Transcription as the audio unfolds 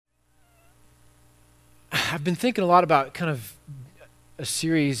I've been thinking a lot about kind of a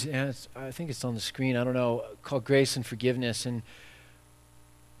series, and I think it's on the screen, I don't know, called Grace and Forgiveness. And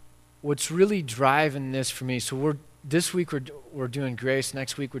what's really driving this for me, so this week we're doing grace,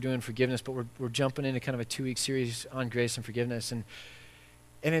 next week we're doing forgiveness, but we're jumping into kind of a 2-week series on grace and forgiveness. And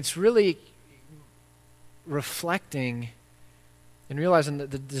it's really reflecting and realizing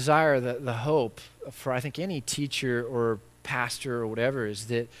that the desire, the hope for, I think, any teacher or pastor or whatever is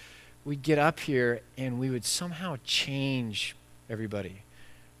that we'd get up here and we would somehow change everybody.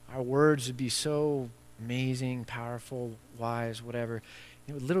 Our words would be so amazing, powerful, wise, whatever.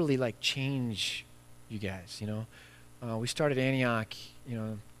 It would literally change you guys, We started Antioch,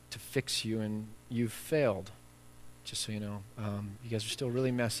 to fix you, and you failed, just so you know. You guys are still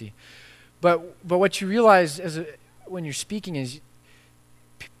really messy. But what you realize when you're speaking is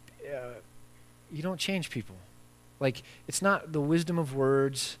you don't change people. It's not the wisdom of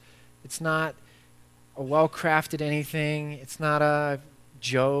words. It's not a well-crafted anything. It's not a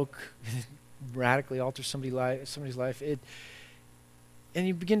joke. Radically alter somebody's life. And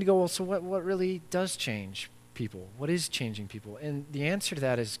you begin to go, well, so what really does change people? What is changing people? And the answer to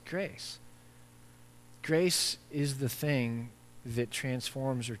that is grace. Grace is the thing that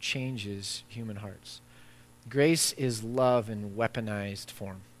transforms or changes human hearts. Grace is love in weaponized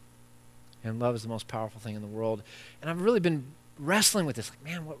form. And love is the most powerful thing in the world. And I've really been wrestling with this.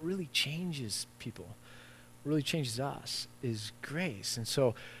 Man, what really changes people, what really changes us is grace. And so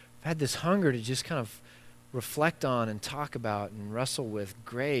I've had this hunger to just kind of reflect on and talk about and wrestle with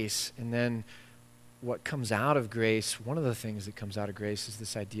grace. And then what comes out of grace, one of the things that comes out of grace is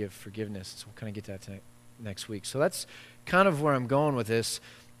this idea of forgiveness. So we'll kind of get to that next week. So that's kind of where I'm going with this,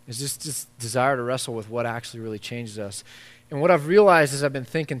 is just this desire to wrestle with what actually really changes us. And what I've realized as I've been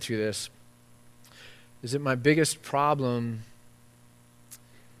thinking through this is that my greatest problem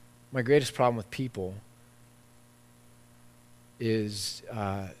with people is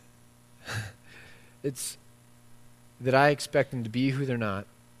it's that I expect them to be who they're not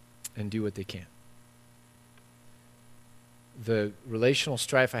and do what they can't. The relational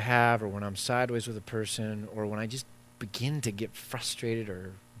strife I have, or when I'm sideways with a person, or when I just begin to get frustrated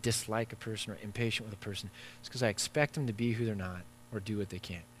or dislike a person or impatient with a person, it's because I expect them to be who they're not or do what they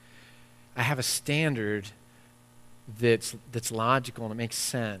can't. I have a standard that's logical and it makes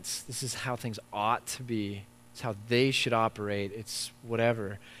sense. This is how things ought to be. It's how they should operate. It's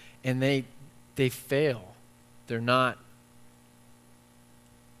whatever. And they fail. They're not.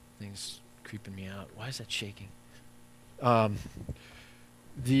 Things creeping me out. Why is that shaking? Do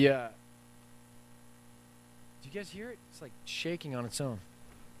you guys hear it? It's like shaking on its own.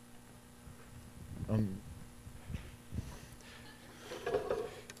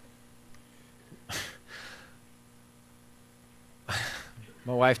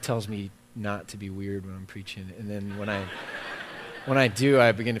 My wife tells me not to be weird when I'm preaching, and then when I do,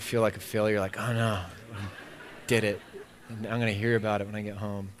 I begin to feel like a failure, like, oh no, I did it. And I'm going to hear about it when I get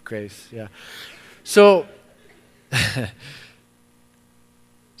home. Grace, yeah. So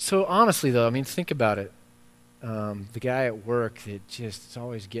honestly though, think about it. The guy at work that just is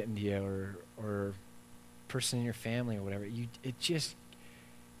always getting to you, or person in your family or whatever, it just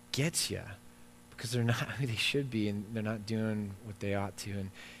gets you because they're not who they should be and they're not doing what they ought to.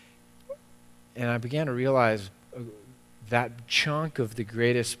 And I began to realize that chunk of the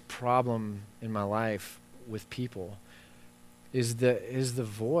greatest problem in my life with people is the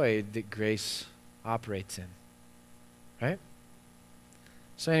void that grace operates in, right?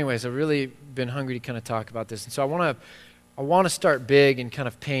 So anyways, I've really been hungry to kind of talk about this. And so I want to start big and kind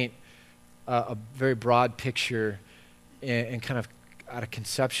of paint a very broad picture and kind of at a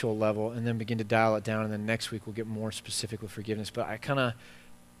conceptual level, and then begin to dial it down. And then next week we'll get more specific with forgiveness. But I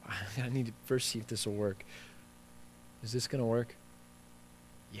need to first see if this will work. Is this going to work?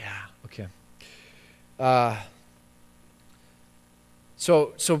 Yeah, okay.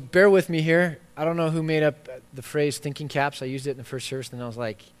 So bear with me here. I don't know who made up the phrase thinking caps. I used it in the first service, and then I was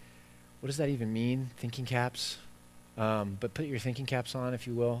like, what does that even mean, thinking caps? But put your thinking caps on, if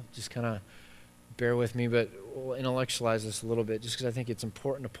you will. Just kind of bear with me, but we'll intellectualize this a little bit, just because I think it's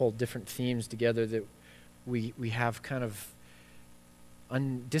important to pull different themes together that we have kind of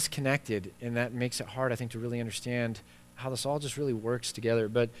disconnected, and that makes it hard, I think, to really understand how this all just really works together.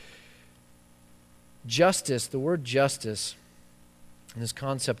 But justice, the word justice, and this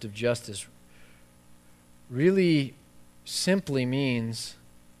concept of justice really simply means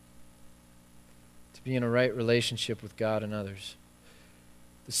to be in a right relationship with God and others.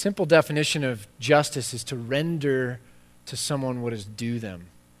 The simple definition of justice is to render to someone what is due them.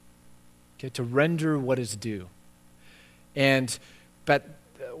 Okay, to render what is due. But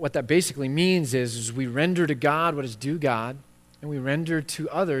what that basically means is we render to God what is due God, and we render to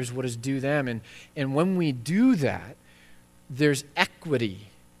others what is due them. And when we do that, there's equity,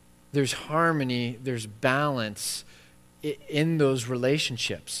 there's harmony, there's balance in those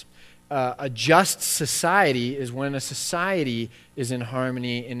relationships. A just society is when a society is in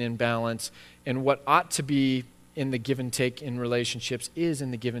harmony and in balance, and what ought to be in the give and take in relationships is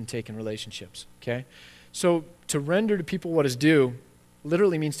in the give and take in relationships, okay? So to render to people what is due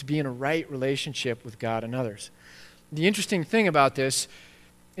literally means to be in a right relationship with God and others. The interesting thing about this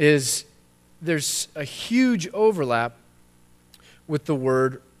is there's a huge overlap with the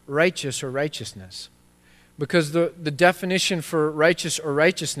word righteous or righteousness. Because the definition for righteous or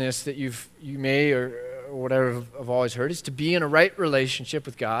righteousness that you may or whatever have always heard is to be in a right relationship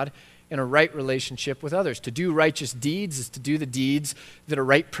with God and a right relationship with others. To do righteous deeds is to do the deeds that a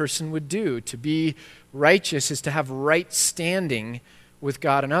right person would do. To be righteous is to have right standing with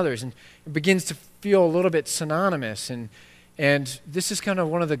God and others. And it begins to feel a little bit synonymous. And this is kind of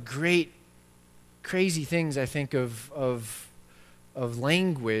one of the great, crazy things, I think, of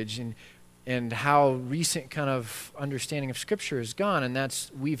language and how recent kind of understanding of Scripture has gone. And that's,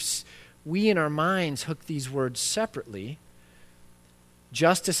 we in our minds hook these words separately.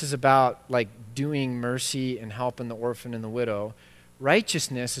 Justice is about like doing mercy and helping the orphan and the widow.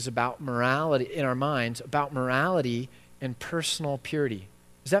 Righteousness is about morality in our minds, about morality and personal purity.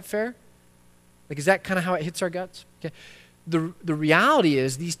 Is that fair? Like, is that kind of how it hits our guts? Okay. The reality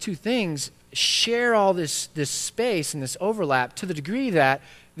is these two things share all this space and this overlap to the degree that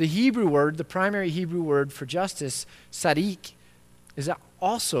the Hebrew word, the primary Hebrew word for justice, tzaddik, is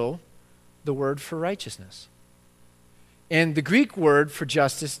also the word for righteousness. And the Greek word for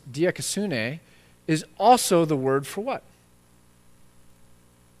justice, dikaiosune, is also the word for what?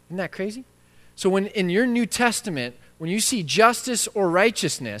 Isn't that crazy? So when in your New Testament, when you see justice or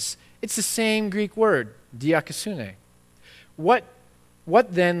righteousness, it's the same Greek word, dikaiosune. What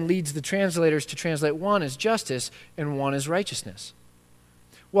then leads the translators to translate one as justice and one as righteousness?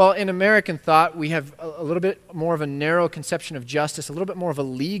 Well, in American thought, we have a little bit more of a narrow conception of justice, a little bit more of a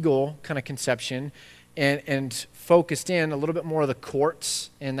legal kind of conception, and focused in a little bit more of the courts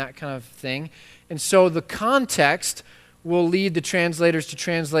and that kind of thing. And so the context will lead the translators to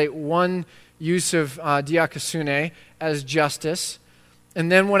translate one use of dikaiosune as justice. And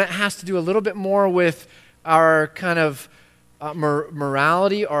then when it has to do a little bit more with our kind of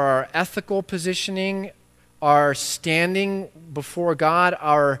morality or our ethical positioning, our standing before God,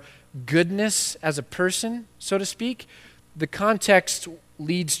 our goodness as a person, so to speak, the context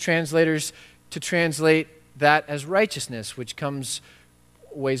leads translators to translate that as righteousness, which comes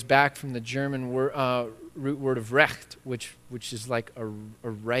ways back from the German root word of recht, which is like a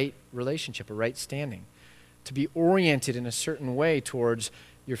right relationship, a right standing, to be oriented in a certain way towards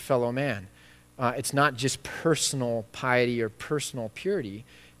your fellow man. It's not just personal piety or personal purity.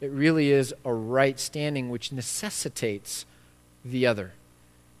 It really is a right standing which necessitates the other.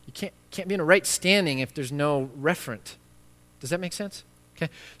 You can't be in a right standing if there's no referent. Does that make sense?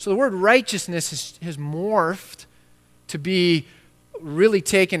 Okay. So the word righteousness has morphed to be really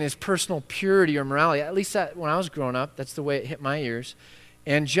taken as personal purity or morality. At least when I was growing up, that's the way it hit my ears.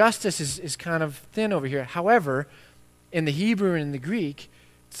 And justice is kind of thin over here. However, in the Hebrew and in the Greek,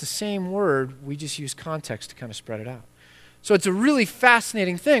 it's the same word. We just use context to kind of spread it out. So it's a really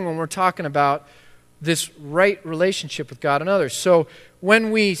fascinating thing when we're talking about this right relationship with God and others. So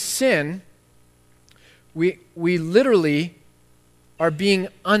when we sin, we literally are being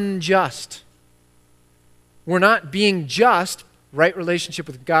unjust. We're not being just, right relationship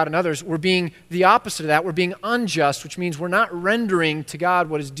with God and others. We're being the opposite of that. We're being unjust, which means we're not rendering to God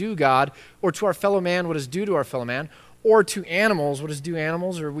what is due God, or to our fellow man what is due to our fellow man, or to animals what is due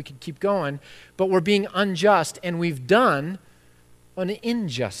animals, or we could keep going. But we're being unjust, and we've done an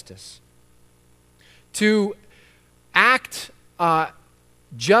injustice. To act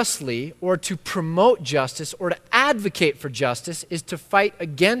justly, or to promote justice, or to advocate for justice, is to fight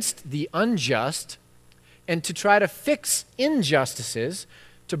against the unjust and to try to fix injustices,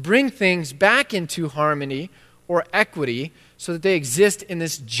 to bring things back into harmony or equity so that they exist in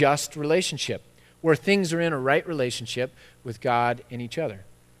this just relationship where things are in a right relationship with God and each other.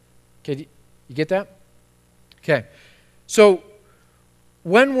 Okay, you get that? Okay, so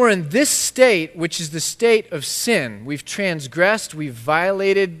when we're in this state, which is the state of sin, we've transgressed, we've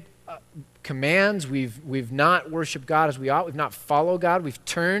violated commands, we've not worshiped God as we ought, we've not followed God, we've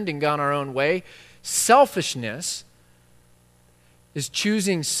turned and gone our own way. Selfishness is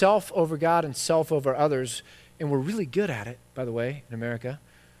choosing self over God and self over others, and we're really good at it, by the way, in America.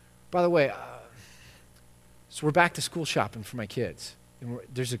 By the way, so we're back to school shopping for my kids. And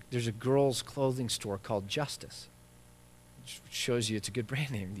there's a girls' clothing store called Justice. Which shows you it's a good brand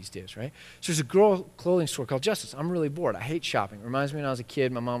name these days, right? So there's a girl clothing store called Justice. I'm really bored. I hate shopping. It reminds me when I was a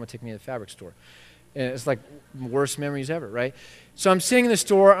kid, my mom would take me to the fabric store. And it's like worst memories ever, right? So I'm sitting in the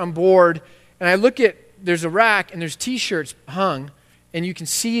store, I'm bored, and I look at, there's a rack, and there's T-shirts hung, and you can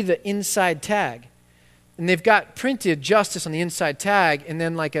see the inside tag. And they've got printed Justice on the inside tag, and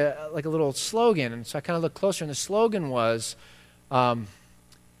then like a little slogan. And so I kind of looked closer, and the slogan was,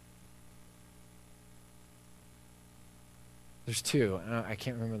 there's two. I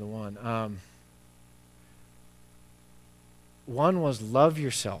can't remember the one. One was love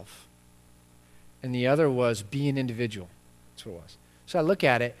yourself, and the other was be an individual. That's what it was. So I look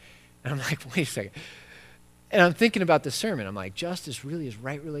at it, and I'm like, wait a second. And I'm thinking about the sermon. I'm like, justice really is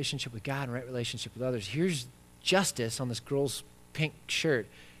right relationship with God and right relationship with others. Here's justice on this girl's pink shirt.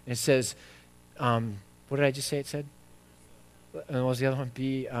 And it says, what did I just say it said? And what was the other one?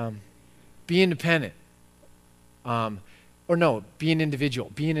 Be independent. Or no, be an individual.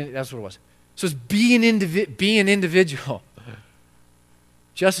 That's what it was. So it's be an individual.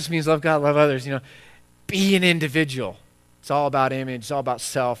 Justice means love God, love others. Be an individual. It's all about image. It's all about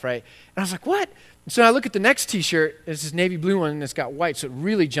self, right? And I was like, what? And so I look at the next T-shirt. It's this navy blue one, and it's got white, so it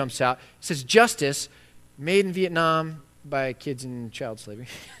really jumps out. It says Justice, made in Vietnam by kids in child slavery.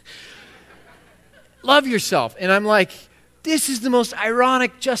 Love yourself. And I'm like, this is the most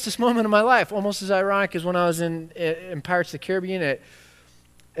ironic justice moment of my life, almost as ironic as when I was in Pirates of the Caribbean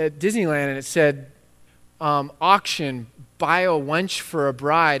at Disneyland, and it said, auction, buy a wench for a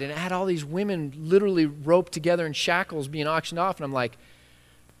bride, and it had all these women literally roped together in shackles being auctioned off, and I'm like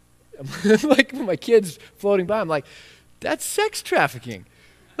my kids floating by, I'm like, that's sex trafficking.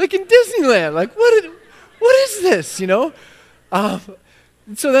 Like in Disneyland, like what is this,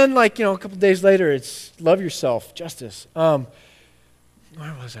 So then, a couple days later, it's love yourself, justice. Where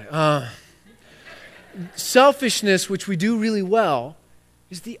was I? Selfishness, which we do really well,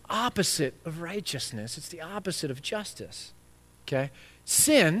 is the opposite of righteousness. It's the opposite of justice. Okay?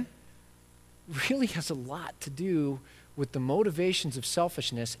 Sin really has a lot to do with the motivations of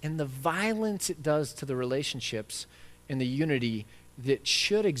selfishness and the violence it does to the relationships and the unity that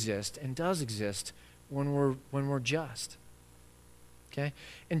should exist and does exist when we're just. Okay?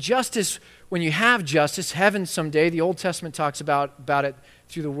 And justice, when you have justice, heaven someday, the Old Testament talks about it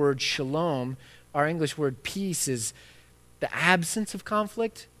through the word shalom. Our English word peace is the absence of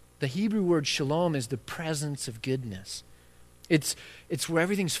conflict. The Hebrew word shalom is the presence of goodness. It's where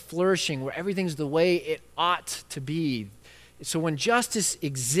everything's flourishing, where everything's the way it ought to be. So when justice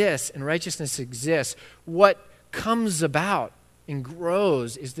exists and righteousness exists, what comes about and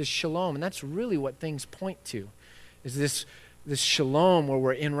grows is this shalom. And that's really what things point to, is this shalom where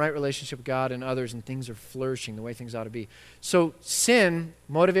we're in right relationship with God and others and things are flourishing the way things ought to be. So sin,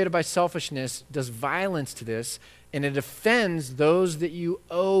 motivated by selfishness, does violence to this, and it offends those that you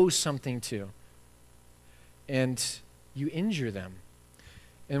owe something to. And you injure them.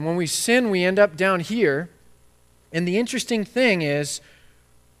 And when we sin, we end up down here. And the interesting thing is,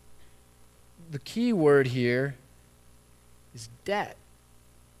 the key word here is debt.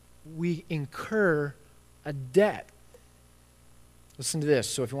 We incur a debt. Listen to this.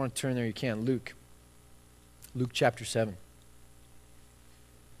 So if you want to turn there, you can. Luke chapter 7.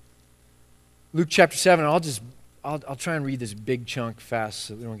 Luke chapter 7. I'll try and read this big chunk fast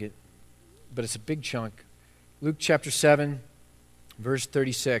so we don't get, but it's a big chunk. Luke chapter 7, verse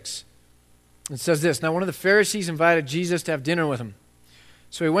 36. It says this: Now one of the Pharisees invited Jesus to have dinner with him.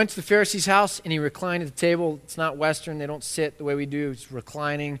 So he went to the Pharisee's house and he reclined at the table. It's not Western. They don't sit the way we do. It's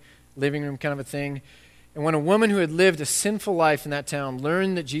reclining, living room kind of a thing. And when a woman who had lived a sinful life in that town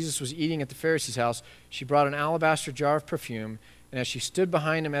learned that Jesus was eating at the Pharisee's house, she brought an alabaster jar of perfume, and as she stood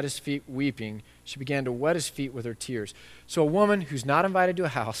behind him at his feet weeping, she began to wet his feet with her tears. So a woman who's not invited to a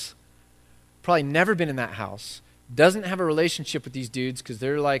house, probably never been in that house, doesn't have a relationship with these dudes because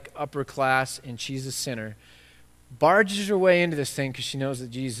they're like upper class and she's a sinner, barges her way into this thing because she knows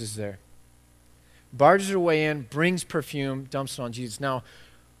that Jesus is there. Barges her way in, brings perfume, dumps it on Jesus. Now,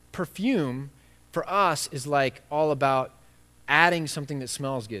 perfume for us is like all about adding something that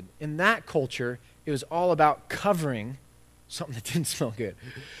smells good. In that culture, it was all about covering something that didn't smell good.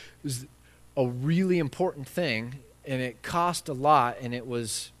 It was a really important thing, and it cost a lot, and it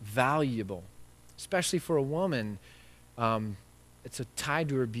was valuable, especially for a woman. It's tied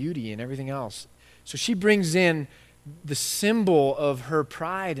to her beauty and everything else. So she brings in the symbol of her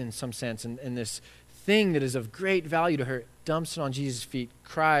pride in some sense, and this thing that is of great value to her, dumps it on Jesus' feet,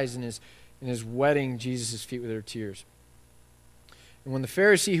 cries, and is wetting Jesus' feet with her tears. And when the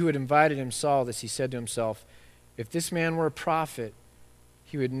Pharisee who had invited him saw this, he said to himself, if this man were a prophet,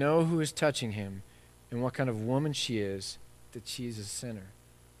 he would know who is touching him and what kind of woman she is, that she is a sinner.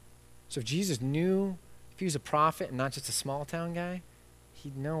 So if Jesus knew, if he was a prophet and not just a small town guy,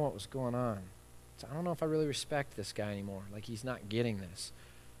 he'd know what was going on. So I don't know if I really respect this guy anymore. Like, he's not getting this.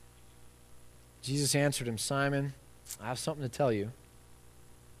 Jesus answered him, Simon, I have something to tell you.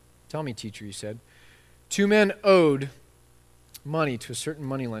 Tell me, teacher, he said. 2 men owed money to a certain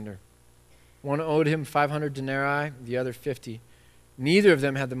moneylender. One owed him 500 denarii, the other 50. Neither of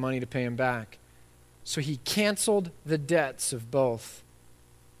them had the money to pay him back. So he canceled the debts of both.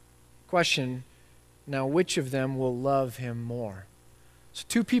 Question, now which of them will love him more? So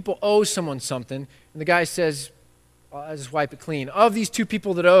 2 people owe someone something, and the guy says, I'll just wipe it clean. Of these 2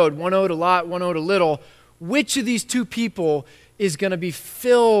 people that owed, one owed a lot, one owed a little, which of these 2 people is going to be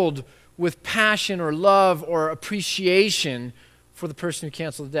filled with passion or love or appreciation for the person who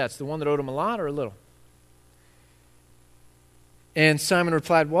canceled the debts? The one that owed him a lot or a little? And Simon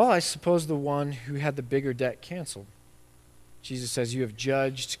replied, well, I suppose the one who had the bigger debt canceled. Jesus says, you have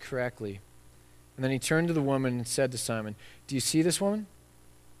judged correctly. And then he turned to the woman and said to Simon, do you see this woman?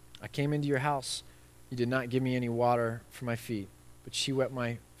 I came into your house. You did not give me any water for my feet, but she wet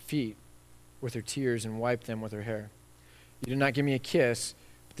my feet with her tears and wiped them with her hair. You did not give me a kiss,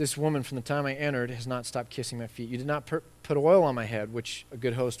 but this woman from the time I entered has not stopped kissing my feet. You did not put oil on my head, which a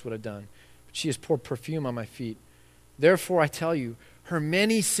good host would have done, but she has poured perfume on my feet. Therefore I tell you, her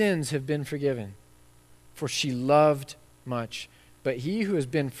many sins have been forgiven, for she loved much. But he who has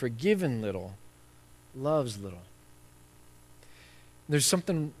been forgiven little loves little. There's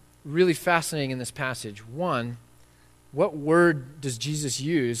something really fascinating in this passage. One, what word does Jesus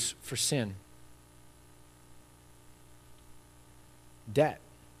use for sin? Debt.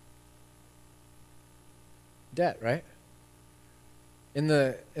 Debt, right? In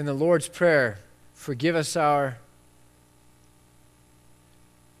the Lord's Prayer, forgive us our...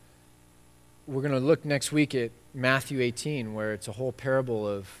 We're going to look next week at Matthew 18, where it's a whole parable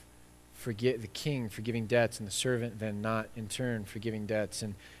of the king forgiving debts and the servant then not in turn forgiving debts.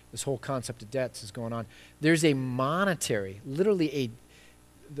 And this whole concept of debts is going on. There's a monetary, literally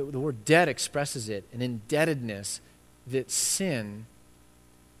the word debt expresses it, an indebtedness that sin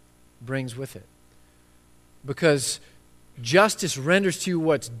brings with it. Because justice renders to you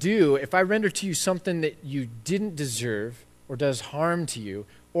what's due. If I render to you something that you didn't deserve or does harm to you,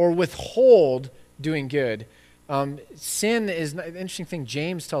 or withhold doing good, sin is, the interesting thing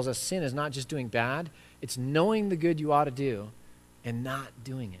James tells us, sin is not just doing bad, it's knowing the good you ought to do and not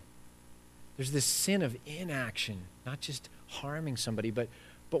doing it. There's this sin of inaction, not just harming somebody, but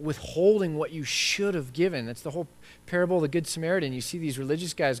withholding what you should have given. That's the whole parable of the Good Samaritan. You see these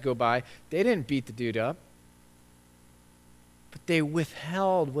religious guys go by, they didn't beat the dude up, but they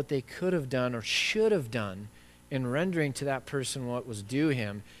withheld what they could have done or should have done in rendering to that person what was due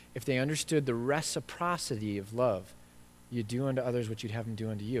him, if they understood the reciprocity of love. You do unto others what you'd have them do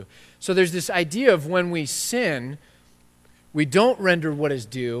unto you. So there's this idea of when we sin, we don't render what is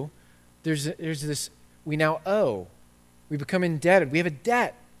due. There's this, we now owe. We become indebted. We have a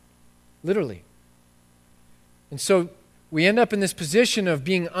debt, literally. And so we end up in this position of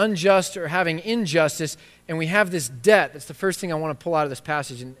being unjust or having injustice, and we have this debt. That's the first thing I want to pull out of this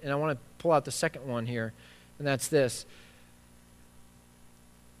passage, and I want to pull out the second one here. And that's this.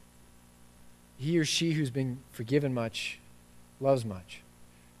 He or she who's been forgiven much loves much.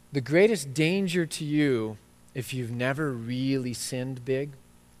 The greatest danger to you, if you've never really sinned big,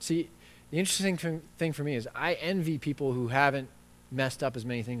 see, the interesting thing for me is I envy people who haven't messed up as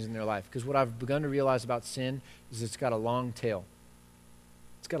many things in their life, because what I've begun to realize about sin is it's got a long tail.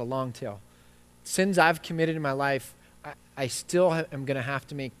 It's got a long tail. Sins I've committed in my life, I still am going to have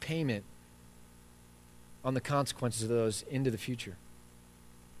to make payment on the consequences of those into the future.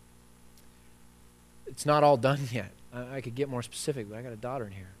 It's not all done yet. I could get more specific, but I got a daughter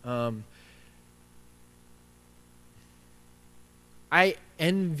in here. I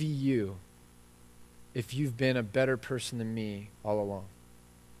envy you if you've been a better person than me all along.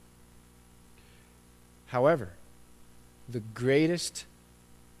 However, the greatest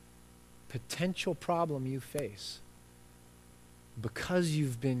potential problem you face, because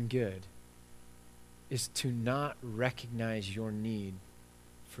you've been good, is to not recognize your need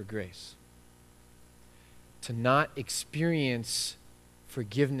for grace. To not experience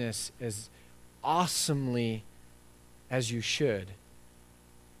forgiveness as awesomely as you should.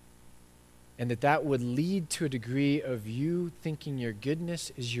 And that would lead to a degree of you thinking your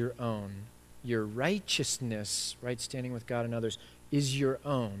goodness is your own. Your righteousness, right standing with God and others, is your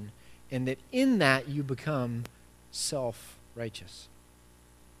own. And that in that you become self-righteous.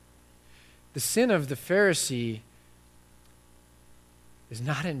 The sin of the Pharisee is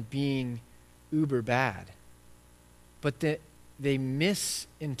not in being uber bad, but that they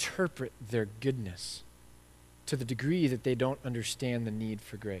misinterpret their goodness to the degree that they don't understand the need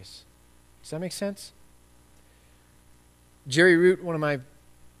for grace. Does that make sense? Jerry Root, one of my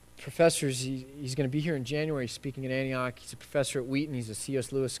professors, he's going to be here in January speaking at Antioch. He's a professor at Wheaton. He's a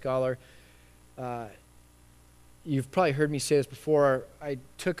C.S. Lewis scholar. You've probably heard me say this before. I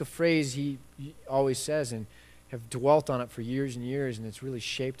took a phrase he always says and have dwelt on it for years and years, and it's really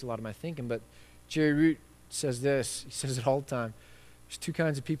shaped a lot of my thinking. But Jerry Root says this. He says it all the time. There's two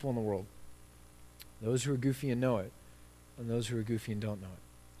kinds of people in the world. Those who are goofy and know it, and those who are goofy and don't know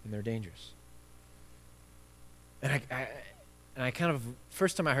it. And they're dangerous. And I kind of,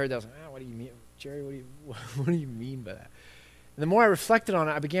 first time I heard that, I was like, what do you mean? Jerry, what do you mean by that? And the more I reflected on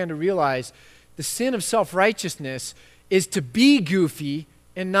it, I began to realize the sin of self-righteousness is to be goofy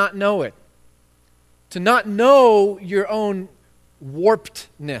and not know it. To not know your own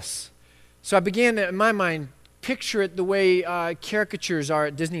warpedness. So I began to, in my mind, picture it the way caricatures are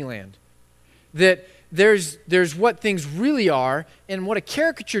at Disneyland. That there's what things really are, and what a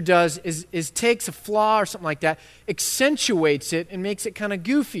caricature does is takes a flaw or something like that, accentuates it, and makes it kind of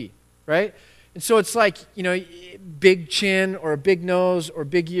goofy, right? And so it's like, big chin or a big nose or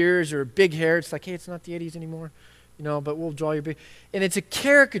big ears or big hair. It's like, hey, it's not the 80s anymore, but we'll draw your big. And it's a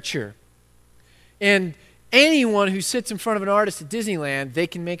caricature. And anyone who sits in front of an artist at Disneyland, they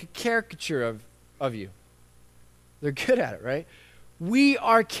can make a caricature of you. They're good at it, right? We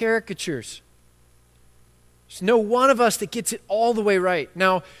are caricatures. There's no one of us that gets it all the way right.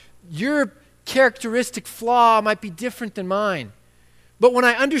 Now, your characteristic flaw might be different than mine. But when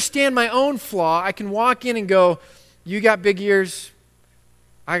I understand my own flaw, I can walk in and go, you got big ears,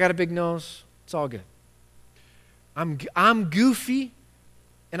 I got a big nose, it's all good. I'm goofy,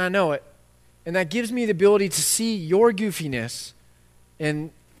 and I know it. And that gives me the ability to see your goofiness and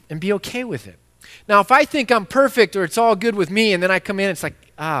be okay with it. Now, if I think I'm perfect or it's all good with me, and then I come in, it's like,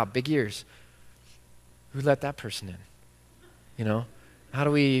 big ears. Who let that person in? How do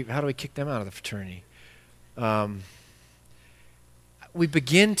we kick them out of the fraternity? We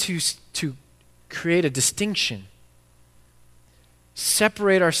begin to create a distinction,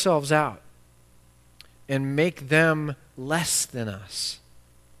 separate ourselves out, and make them less than us,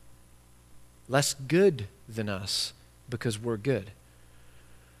 less good than us, because we're good.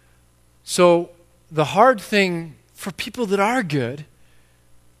 So the hard thing for people that are good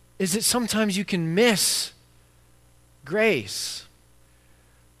is that sometimes you can miss grace.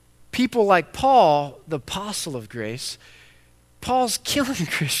 People like Paul, the apostle of grace, Paul's killing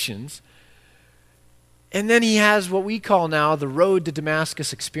Christians, and then he has what we call now the road to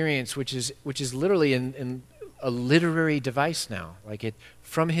Damascus experience, which is literally in a literary device now.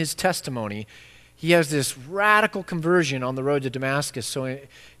 From his testimony, he has this radical conversion on the road to Damascus. So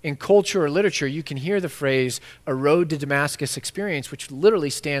in culture or literature, you can hear the phrase, a road to Damascus experience, which literally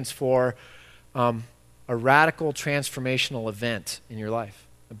stands for a radical transformational event in your life,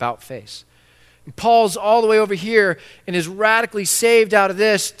 about face. And Paul's all the way over here and is radically saved out of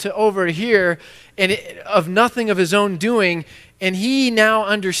this to over here and of nothing of his own doing. And he now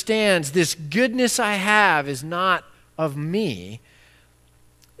understands this goodness I have is not of me.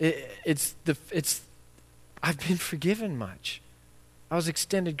 I've been forgiven much. I was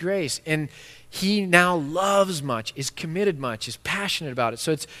extended grace. And he now loves much, is committed much, is passionate about it.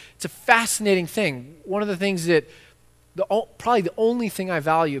 So it's a fascinating thing. One of the things that, probably the only thing I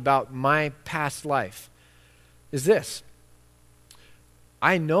value about my past life is this.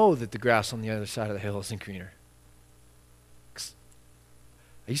 I know that the grass on the other side of the hill isn't greener.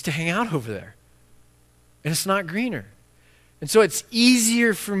 I used to hang out over there, and it's not greener. And so it's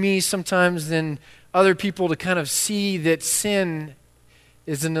easier for me sometimes than other people to kind of see that sin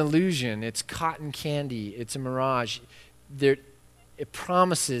is an illusion. It's cotton candy. It's a mirage. It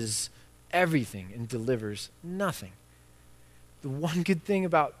promises everything and delivers nothing. The one good thing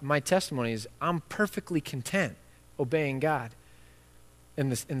about my testimony is I'm perfectly content obeying God.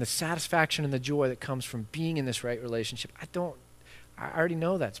 And the satisfaction and the joy that comes from being in this right relationship, I already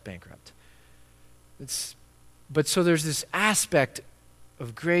know that's bankrupt. But so there's this aspect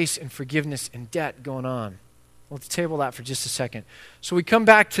of grace and forgiveness and debt going on. Let's table that for just a second. So we come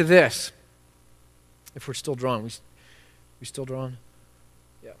back to this. If we're still drawing. We still drawing?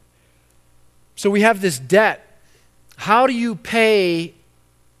 Yeah. So we have this debt. How do you pay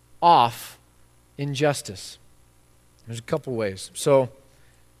off injustice? There's a couple ways. So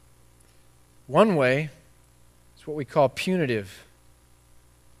one way is what we call punitive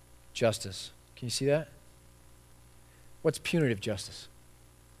justice. Can you see that? What's punitive justice?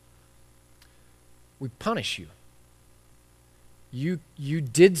 We punish you. you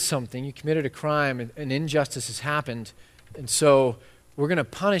did something, you committed a crime, an injustice has happened, and so we're going to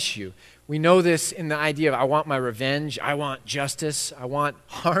punish you. We know this in the idea of I want my revenge, I want justice, I want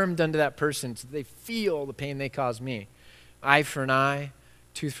harm done to that person so they feel the pain they caused me. Eye for an eye,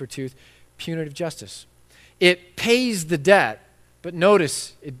 tooth for tooth, punitive justice. It pays the debt, but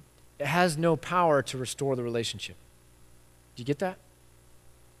notice it has no power to restore the relationship. Do you get that?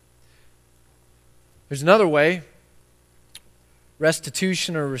 There's another way,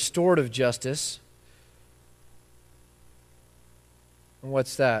 restitution or restorative justice. And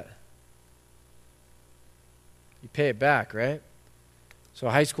what's that? You pay it back, right? So a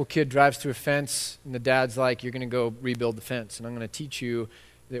high school kid drives through a fence, and the dad's like, you're going to go rebuild the fence, and I'm going to teach you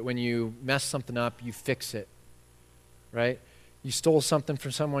that when you mess something up, you fix it, right? You stole something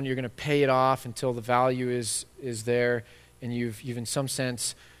from someone, you're going to pay it off until the value is there, and you've in some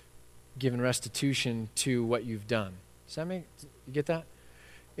sense given restitution to what you've done. Does that make, you get that?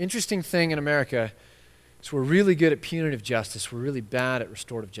 Interesting thing in America is we're really good at punitive justice. We're really bad at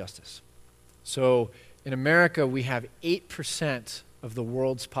restorative justice. So in America, we have 8% of the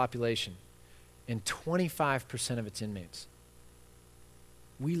world's population and 25% of its inmates.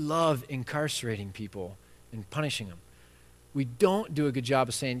 We love incarcerating people and punishing them. We don't do a good job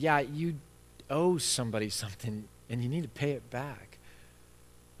of saying, yeah, you owe somebody something and you need to pay it back.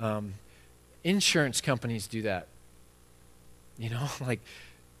 Insurance companies do that. You know, like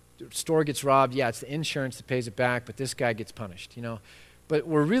the store gets robbed, yeah, it's the insurance that pays it back, but this guy gets punished, you know. But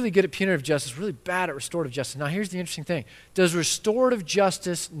we're really good at punitive justice, really bad at restorative justice. Now here's the interesting thing. Does restorative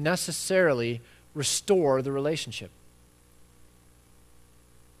justice necessarily restore the relationship?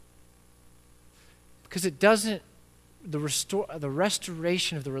 Because it doesn't, the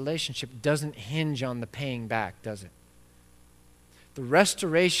restoration of the relationship doesn't hinge on the paying back, does it? The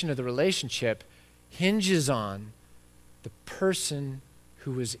restoration of the relationship hinges on the person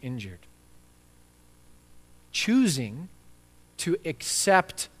who was injured choosing to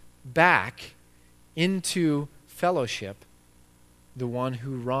accept back into fellowship the one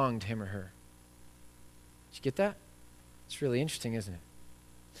who wronged him or her. Did you get that? It's really interesting, isn't it?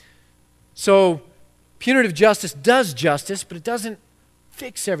 So, punitive justice does justice, but it doesn't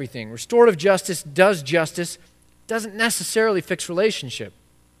fix everything. Restorative justice does justice, doesn't necessarily fix relationship.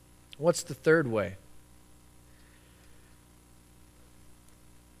 What's the third way?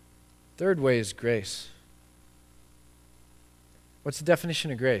 Third way is grace. What's the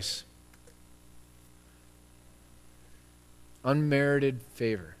definition of grace? Unmerited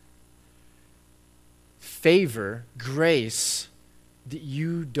favor. Favor, grace that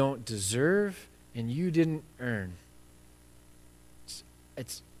you don't deserve and you didn't earn.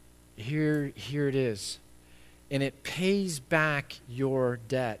 It's here it is. And it pays back your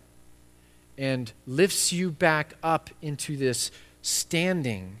debt and lifts you back up into this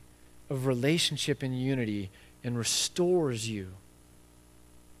standing of relationship and unity and restores you.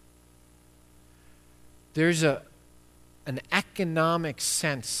 There's an economic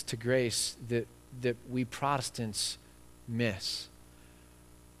sense to grace that we Protestants miss.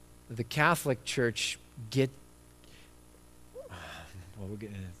 The Catholic Church we'll get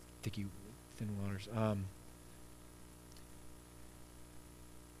into thin waters.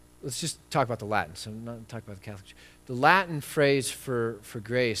 Let's just talk about the Latin. So I'm not talking about the Catholic Church. The Latin phrase for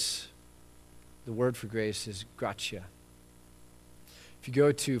grace, the word for grace is gratia. If you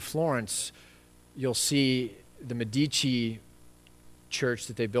go to Florence, you'll see the Medici church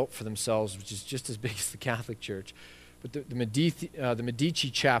that they built for themselves, which is just as big as the Catholic Church. But the Medici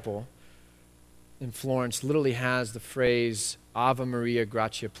chapel in Florence literally has the phrase Ave Maria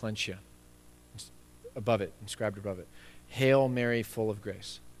Gratia Plencia above it, inscribed above it. Hail Mary, full of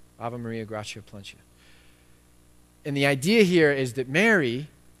grace. Ave Maria Gratia Plencia. And the idea here is that Mary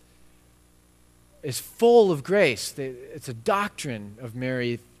is full of grace. It's a doctrine of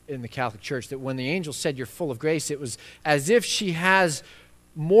Mary in the Catholic Church that when the angel said you're full of grace, it was as if she has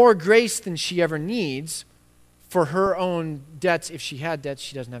more grace than she ever needs for her own debts. If she had debts,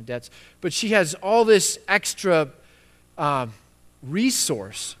 she doesn't have debts. But she has all this extra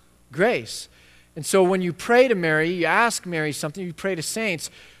resource, grace. And so when you pray to Mary, you ask Mary something, you pray to saints,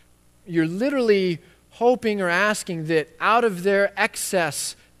 you're literally hoping or asking that out of their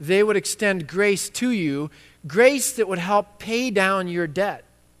excess, they would extend grace to you, grace that would help pay down your debt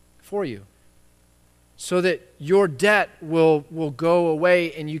for you, so that your debt will go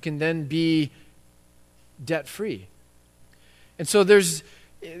away and you can then be debt-free. And so there's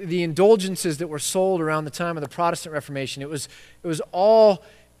the indulgences that were sold around the time of the Protestant Reformation. It was all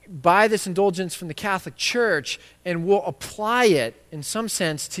buy this indulgence from the Catholic Church and we'll apply it in some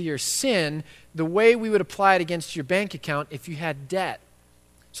sense to your sin the way we would apply it against your bank account if you had debt.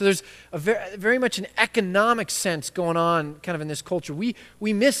 So there's a very much an economic sense going on kind of in this culture. We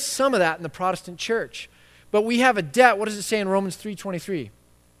miss some of that in the Protestant church. But we have a debt. What does it say in Romans 3:23?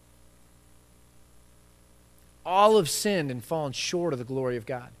 All have sinned and fallen short of the glory of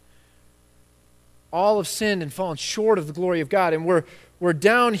God. All have sinned and fallen short of the glory of God. And we're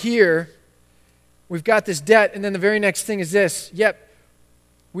down here. We've got this debt. And then the very next thing is this. Yet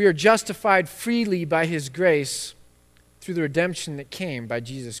we are justified freely by his grace through the redemption that came by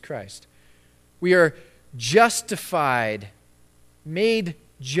Jesus Christ. We are justified, made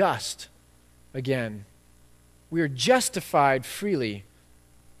just again. We are justified freely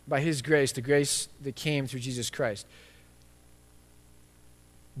by his grace, the grace that came through Jesus Christ.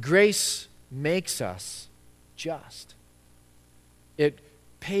 Grace makes us just. It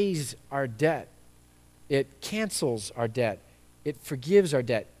pays our debt. It cancels our debt. It forgives our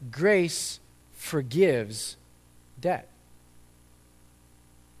debt. Grace forgives debt.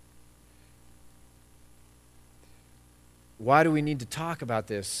 Why do we need to talk about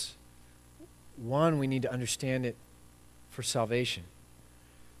this? One, we need to understand it for salvation.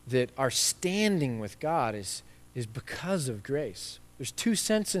 That our standing with God is because of grace. There's two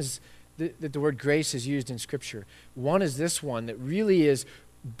senses that the word grace is used in Scripture. One is this one, that really is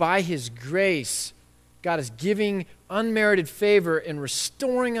by his grace, God is giving unmerited favor and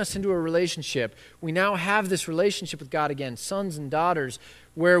restoring us into a relationship. We now have this relationship with God again, sons and daughters,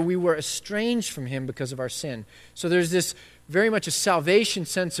 where we were estranged from him because of our sin. So there's this very much a salvation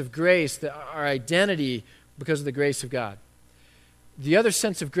sense of grace, that our identity because of the grace of God. The other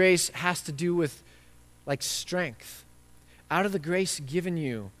sense of grace has to do with like strength. Out of the grace given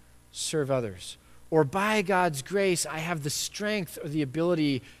you, serve others. Or by God's grace, I have the strength or the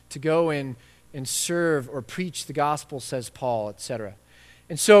ability to go and serve or preach the gospel, says Paul, etc.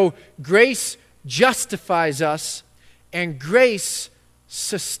 And so grace justifies us, and grace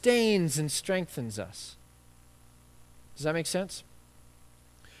sustains and strengthens us. Does that make sense?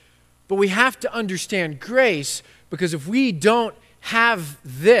 But we have to understand grace, because if we don't have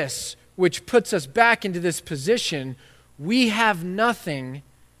this, which puts us back into this position, we have nothing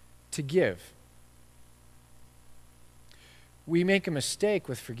to give. We make a mistake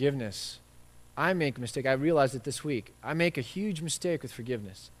with forgiveness. I make a mistake. I realized it this week. I make a huge mistake with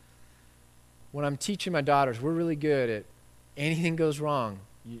forgiveness. When I'm teaching my daughters, we're really good at anything goes wrong.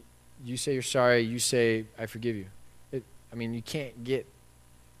 You say you're sorry. You say, I forgive you. You can't get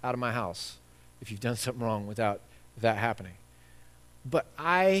out of my house if you've done something wrong without that happening. But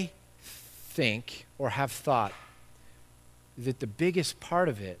I think, or have thought, that the biggest part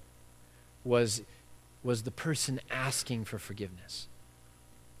of it was the person asking for forgiveness.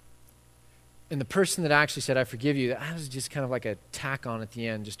 And the person that actually said, I forgive you, that was just kind of like a tack on at the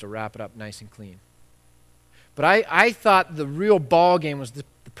end just to wrap it up nice and clean. But I thought the real ball game was the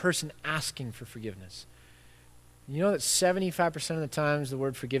person asking for forgiveness. You know that 75% of the times the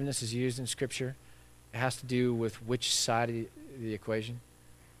word forgiveness is used in Scripture, it has to do with which side of the equation?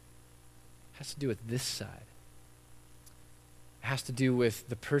 It has to do with this side. It has to do with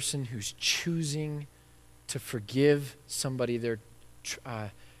the person who's choosing to forgive somebody their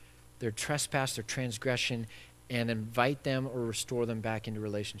trespass, their transgression, and invite them or restore them back into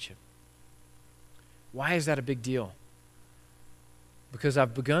relationship. Why is that a big deal? Because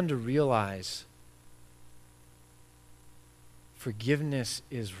I've begun to realize forgiveness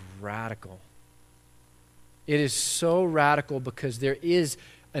is radical. It is so radical because there is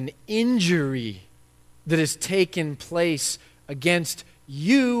an injury that has taken place against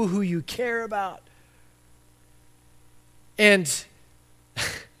you who you care about. And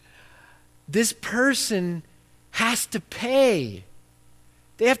this person has to pay.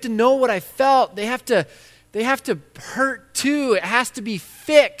 They have to know what I felt. They have to hurt too. It has to be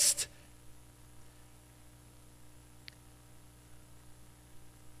fixed.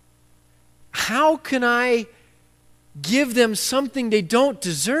 How can I give them something they don't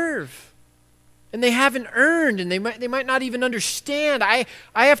deserve and they haven't earned, and they might not even understand? I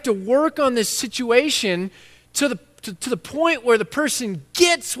have to work on this situation to the point where the person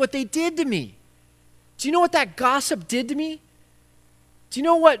gets what they did to me. Do you know what that gossip did to me? Do you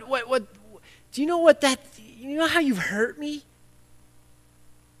know you know how you've hurt me?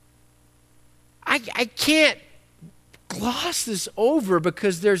 I can't gloss this over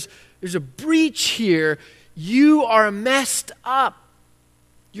because there's a breach here. You are messed up.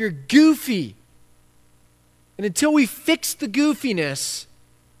 You're goofy. And until we fix the goofiness,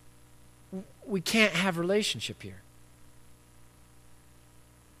 we can't have a relationship here.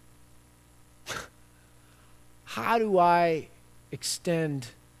 How do I extend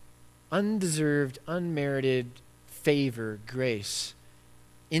undeserved, unmerited favor, grace,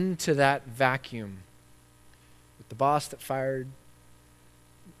 into that vacuum with the boss that fired,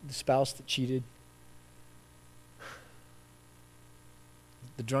 the spouse that cheated,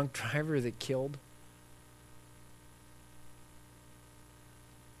 the drunk driver that killed.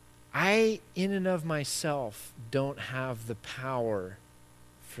 I, in and of myself, don't have the power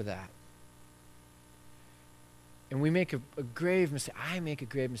for that. And we make a grave mistake. I make a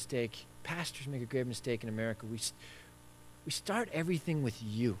grave mistake. Pastors make a grave mistake in America. We start everything with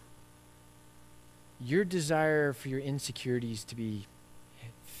you. Your desire for your insecurities to be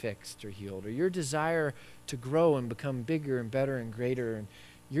fixed or healed, or your desire to grow and become bigger and better and greater, and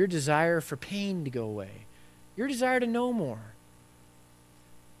your desire for pain to go away, your desire to know more.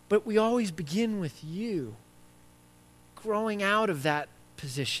 But we always begin with you, growing out of that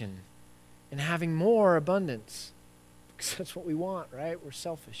position and having more abundance, because that's what we want, right? We're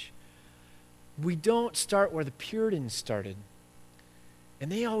selfish. We don't start where the Puritans started,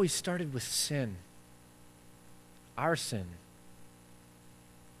 and they always started with sin, our sin.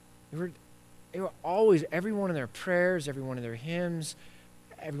 They were always, every one of their prayers, every one of their hymns,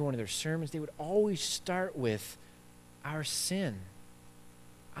 every one of their sermons, they would always start with our sin.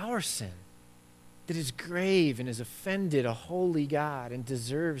 Our sin that is grave and has offended a holy God and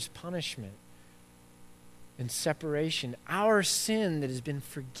deserves punishment and separation. Our sin that has been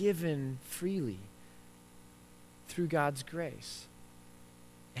forgiven freely through God's grace.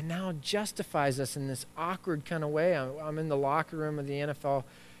 And now justifies us in this awkward kind of way. I'm in the locker room of the NFL,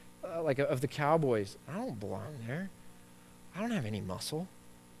 of the Cowboys. I don't belong there. I don't have any muscle.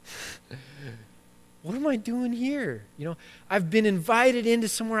 What am I doing here? I've been invited into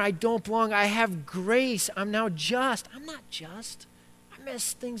somewhere I don't belong. I have grace. I'm now just. I'm not just. I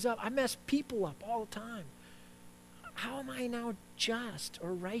mess things up. I mess people up all the time. How am I now just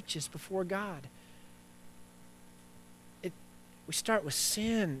or righteous before God? We start with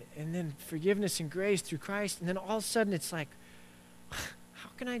sin and then forgiveness and grace through Christ, and then all of a sudden it's like, how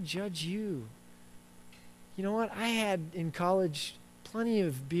can I judge you? You know what? I had in college plenty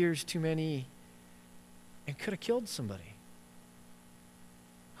of beers too many and could have killed somebody.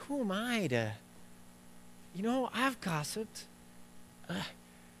 Who am I to, I've gossiped.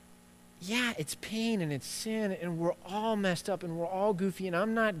 Yeah, it's pain and it's sin, and we're all messed up and we're all goofy, and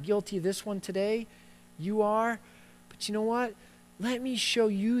I'm not guilty of this one today. You are. But you know what? Let me show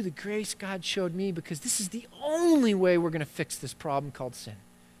you the grace God showed me, because this is the only way we're going to fix this problem called sin.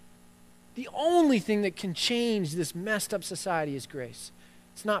 The only thing that can change this messed up society is grace.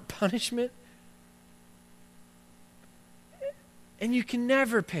 It's not punishment. And you can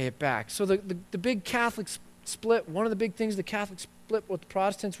never pay it back. So the big Catholic split, one of the big things the Catholics split with the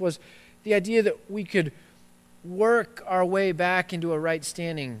Protestants was the idea that we could work our way back into a right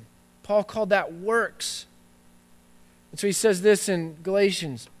standing. Paul called that works. And so he says this in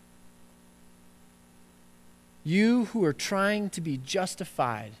Galatians. You who are trying to be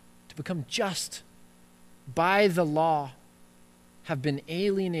justified, to become just by the law, have been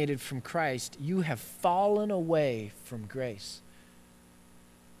alienated from Christ. You have fallen away from grace.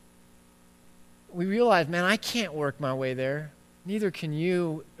 We realize, man, I can't work my way there. Neither can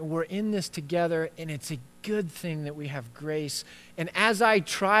you. We're in this together, and it's a good thing that we have grace. And as I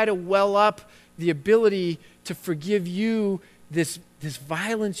try to well up the ability to forgive you this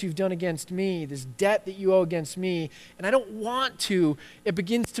violence you've done against me, this debt that you owe against me, and I don't want to, it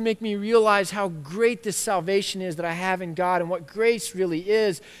begins to make me realize how great this salvation is that I have in God and what grace really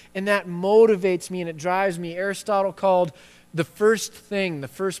is, and that motivates me and it drives me. Aristotle called the first thing, the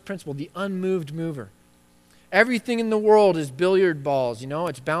first principle, the unmoved mover. Everything in the world is billiard balls,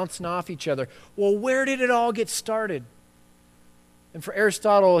 it's bouncing off each other. Well, where did it all get started? And for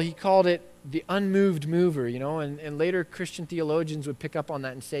Aristotle, he called it the unmoved mover, and later Christian theologians would pick up on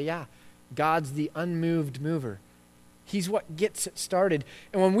that and say, yeah, God's the unmoved mover. He's what gets it started.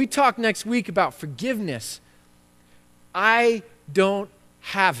 And when we talk next week about forgiveness, I don't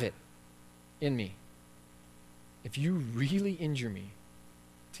have it in me. If you really injure me,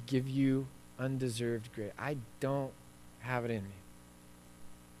 to give you undeserved grace, I don't have it in me.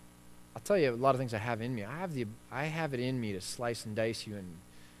 I'll tell you a lot of things I have in me. I have it in me to slice and dice you and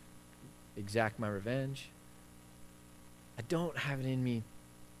exact my revenge. I don't have it in me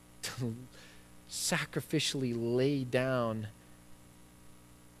to sacrificially lay down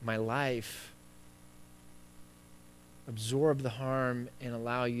my life, absorb the harm, and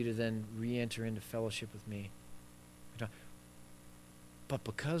allow you to then re-enter into fellowship with me. But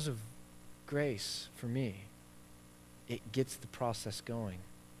because of grace for me, it gets the process going.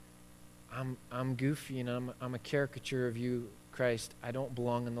 I'm goofy, and I'm a caricature of you Christ, I don't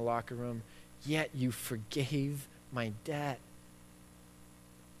belong in the locker room, yet you forgave my debt.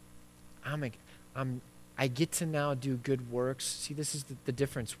 I get to now do good works. See, this is the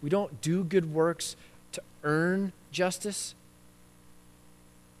difference. We don't do good works to earn justice.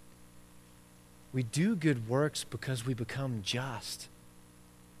 We do good works because we become just.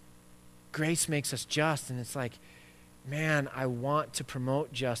 Grace makes us just, and it's like, man, I want to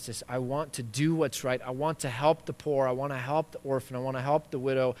promote justice. I want to do what's right. I want to help the poor. I want to help the orphan. I want to help the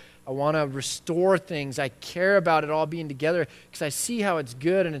widow. I want to restore things. I care about it all being together because I see how it's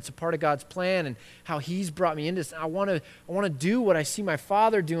good and it's a part of God's plan and how He's brought me into this. I want to do what I see my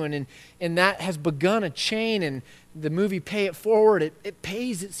Father doing, and that has begun a chain. And the movie Pay It Forward, it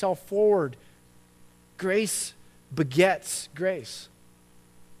pays itself forward. Grace begets grace.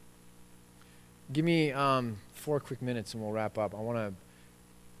 Give me 4 quick minutes and we'll wrap up. I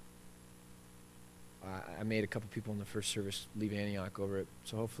made a couple people in the first service leave Antioch over it,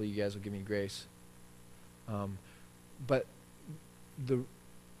 so hopefully you guys will give me grace. But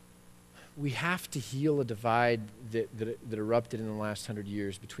we have to heal a divide that erupted in the last 100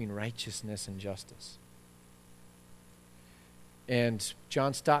 years between righteousness and justice. And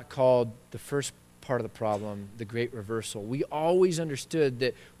John Stott called the first part of the problem the great reversal. We always understood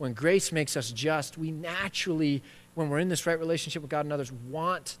that when grace makes us just, we naturally, when we're in this right relationship with God and others,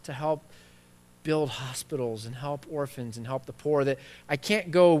 want to help build hospitals and help orphans and help the poor. That I can't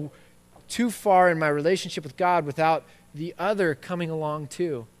go too far in my relationship with God without the other coming along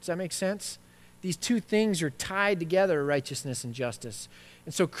too. Does that make sense? These two things are tied together, righteousness and justice.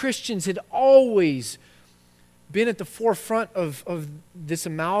 And so Christians had always been at the forefront of this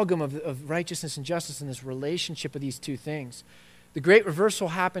amalgam of righteousness and justice and this relationship of these two things. The great reversal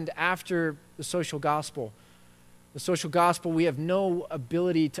happened after the social gospel. The social gospel, we have no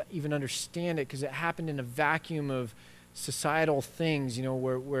ability to even understand it because it happened in a vacuum of societal things,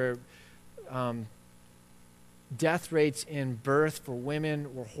 where death rates in birth for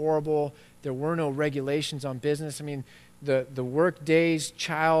women were horrible. There were no regulations on business. I mean, the work days,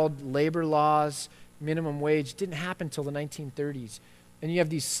 child labor laws, minimum wage didn't happen until the 1930s. And you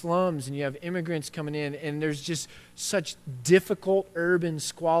have these slums and you have immigrants coming in, and there's just such difficult urban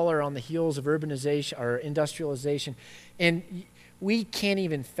squalor on the heels of urbanization or industrialization. And we can't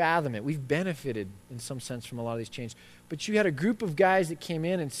even fathom it. We've benefited in some sense from a lot of these changes. But you had a group of guys that came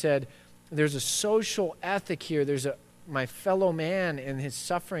in and said, there's a social ethic here. There's my fellow man and his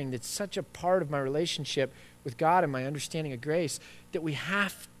suffering that's such a part of my relationship with God and my understanding of grace that we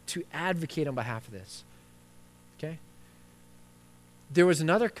have to advocate on behalf of this. Okay? There was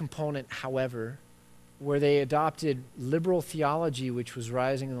another component, however, where they adopted liberal theology, which was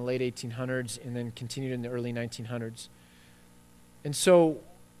rising in the late 1800s and then continued in the early 1900s. And so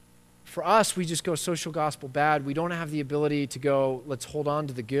for us, we just go social gospel bad. We don't have the ability to go, let's hold on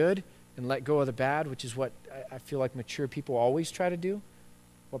to the good and let go of the bad, which is what I feel like mature people always try to do.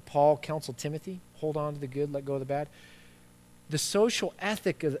 What Paul counseled Timothy, hold on to the good, let go of the bad. The social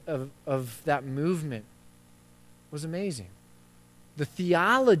ethic of that movement was amazing. The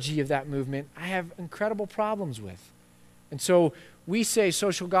theology of that movement, I have incredible problems with. And so we say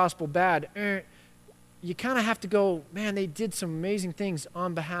social gospel bad. You kind of have to go, man, they did some amazing things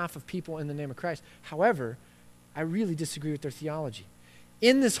on behalf of people in the name of Christ. However, I really disagree with their theology.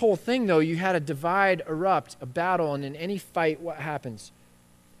 In this whole thing, though, you had a divide erupt, a battle, and in any fight, what happens?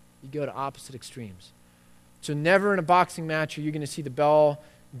 You go to opposite extremes. So never in a boxing match are you going to see the bell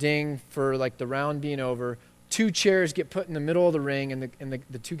ding for like the round being over. 2 chairs get put in the middle of the ring, and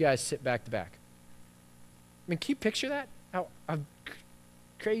the 2 guys sit back to back. I mean, can you picture that? How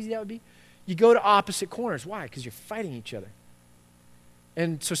crazy that would be? You go to opposite corners. Why? Because you're fighting each other.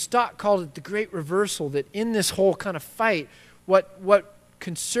 And so Stott called it the great reversal, that in this whole kind of fight, what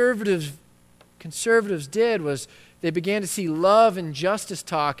conservatives did was they began to see love and justice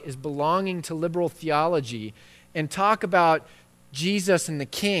talk as belonging to liberal theology and talk about Jesus and the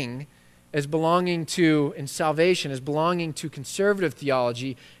King as belonging to, and salvation as belonging to conservative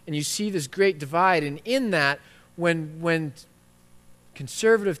theology. And you see this great divide. And in that, when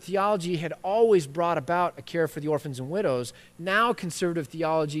conservative theology had always brought about a care for the orphans and widows, now conservative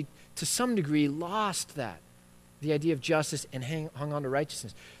theology, to some degree, lost that, the idea of justice, and hung on to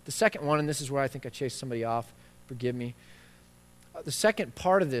righteousness. The second one, and this is where I think I chased somebody off, forgive me. The second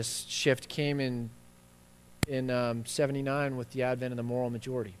part of this shift came in 79 with the advent of the moral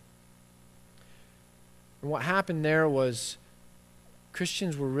majority. And what happened there was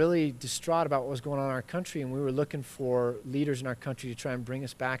Christians were really distraught about what was going on in our country, and we were looking for leaders in our country to try and bring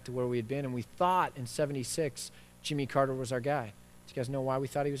us back to where we had been. And we thought in 76 Jimmy Carter was our guy. Do you guys know why we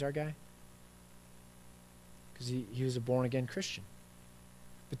thought he was our guy? because he was a born-again Christian.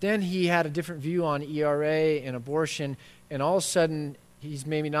 But then he had a different view on ERA and abortion, and all of a sudden, he's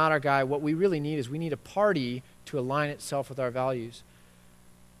maybe not our guy. What we really need is we need a party to align itself with our values.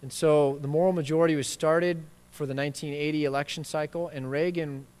 And so the moral majority was started for the 1980 election cycle, and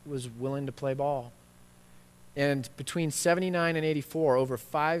Reagan was willing to play ball. And between 79 and 84, over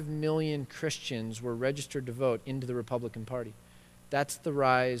 5 million Christians were registered to vote into the Republican Party. That's the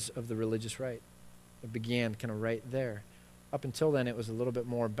rise of the religious right. It began kind of right there. Up until then, it was a little bit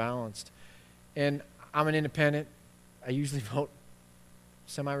more balanced. And I'm an independent. I usually vote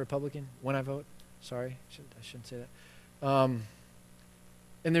semi-Republican when I vote. Sorry, I shouldn't say that.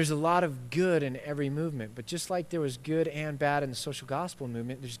 And there's a lot of good in every movement. But just like there was good and bad in the social gospel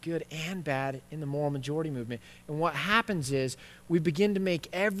movement, there's good and bad in the moral majority movement. And what happens is we begin to make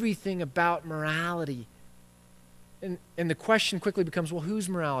everything about morality. And the question quickly becomes, well, whose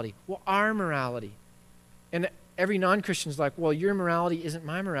morality? Well, our morality. And every non-Christian's like, well, your morality isn't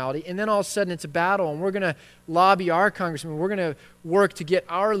my morality. And then all of a sudden it's a battle, and we're going to lobby our congressman. We're going to work to get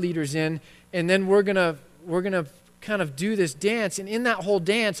our leaders in, and then we're going to kind of do this dance. And in that whole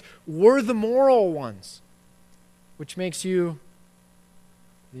dance, we're the moral ones, which makes you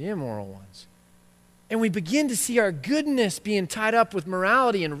the immoral ones. And we begin to see our goodness being tied up with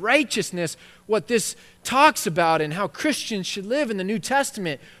morality and righteousness, what this talks about and how Christians should live in the New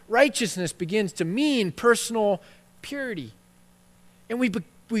Testament. Righteousness begins to mean personal purity. And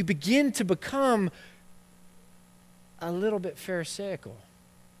we begin to become a little bit pharisaical.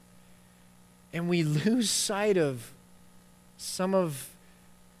 And we lose sight of some of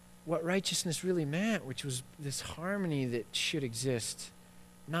what righteousness really meant, which was this harmony that should exist.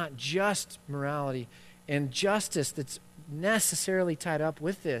 Not just morality and justice that's necessarily tied up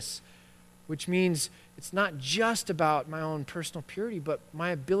with this, which means it's not just about my own personal purity, but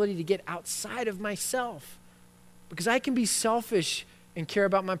my ability to get outside of myself. Because I can be selfish and care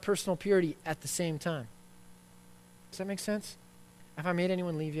about my personal purity at the same time. Does that make sense? Have I made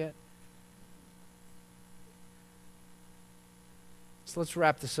anyone leave yet? So let's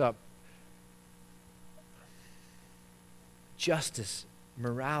wrap this up. Justice,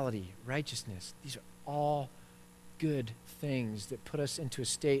 morality, righteousness, these are all good things that put us into a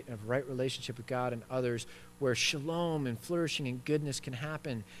state of right relationship with God and others where shalom and flourishing and goodness can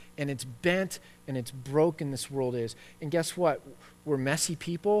happen. And it's bent and it's broken, this world is. And guess what? We're messy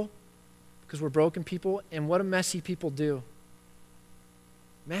people because we're broken people. And what do messy people do?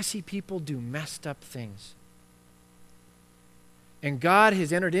 Messy people do messed up things. And God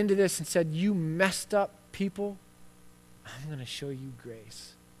has entered into this and said, you messed up people, I'm going to show you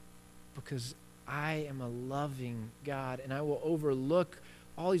grace because I am a loving God and I will overlook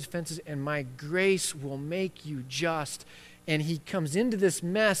all these offenses and my grace will make you just. And he comes into this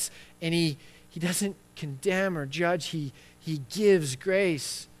mess and he doesn't condemn or judge. He gives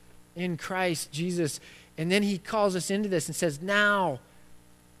grace in Christ Jesus. And then he calls us into this and says, now,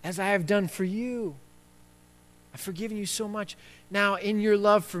 as I have done for you, I've forgiven you so much. Now, in your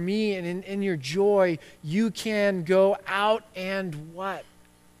love for me and in your joy, you can go out and what?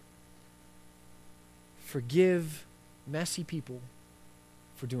 Forgive messy people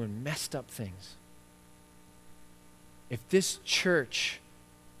for doing messed up things. If this church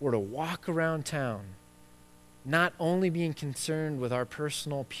were to walk around town, not only being concerned with our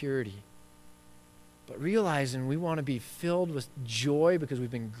personal purity, but realizing we want to be filled with joy because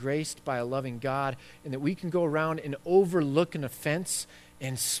we've been graced by a loving God, and that we can go around and overlook an offense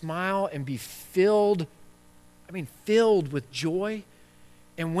and smile and be filled with joy.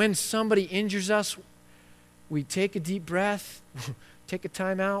 And when somebody injures us, we take a deep breath, take a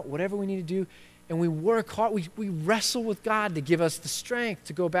time out, whatever we need to do, and we work hard. We wrestle with God to give us the strength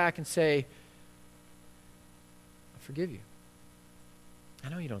to go back and say, I forgive you. I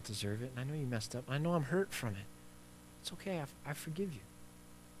know you don't deserve it, and I know you messed up. I know I'm hurt from it. It's okay. I forgive you.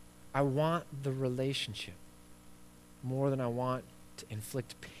 I want the relationship more than I want to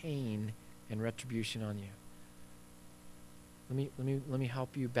inflict pain and retribution on you. Let me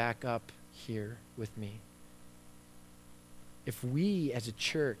help you back up here with me. If we as a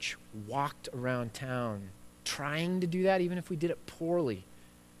church walked around town trying to do that, even if we did it poorly,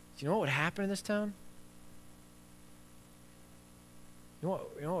 do you know what would happen in this town? You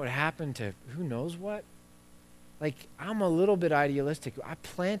know what would happen to who knows what? Like, I'm a little bit idealistic. I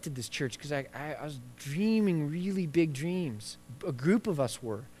planted this church because I was dreaming really big dreams. A group of us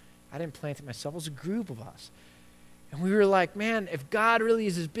were. I didn't plant it myself. It was a group of us. And we were like, man, if God really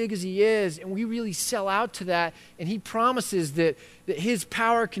is as big as he is, and we really sell out to that, and he promises that his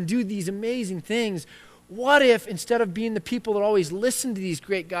power can do these amazing things, What if, instead of being the people that always listen to these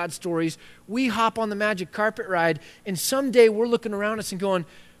great God stories, we hop on the magic carpet ride and someday we're looking around us and going,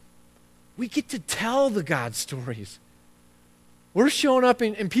 we get to tell the God stories. We're showing up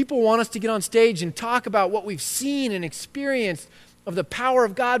and people want us to get on stage and talk about what we've seen and experienced of the power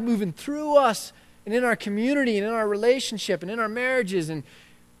of God moving through us and in our community and in our relationship and in our marriages and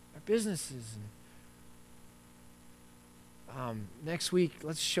our businesses. Next week,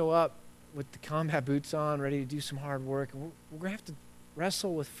 let's show up with the combat boots on, ready to do some hard work. And we're going to have to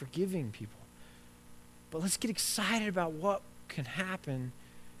wrestle with forgiving people. But let's get excited about what can happen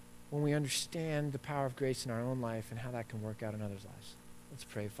when we understand the power of grace in our own life and how that can work out in others' lives. Let's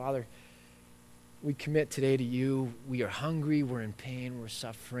pray. Father, we commit today to you. We are hungry, we're in pain, we're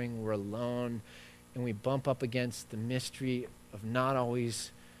suffering, we're alone, and we bump up against the mystery of not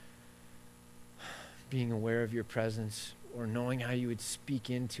always being aware of your presence or knowing how you would speak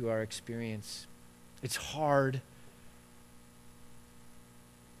into our experience. It's hard.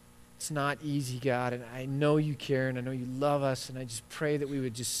 It's not easy, God, and I know you care, and I know you love us, and I just pray that we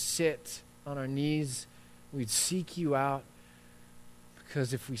would just sit on our knees, we'd seek you out,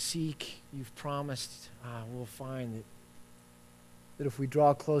 because if we seek, you've promised, we'll find that if we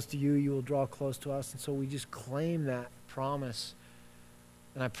draw close to you, you will draw close to us, and so we just claim that promise.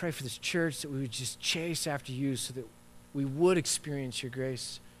 And I pray for this church that we would just chase after you so that we would experience your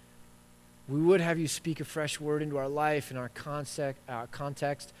grace. We would have you speak a fresh word into our life, in our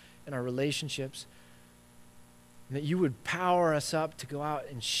context, and our relationships. And that you would power us up to go out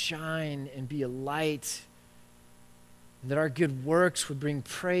and shine and be a light. And that our good works would bring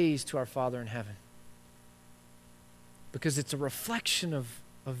praise to our Father in heaven. Because it's a reflection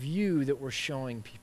of you that we're showing people.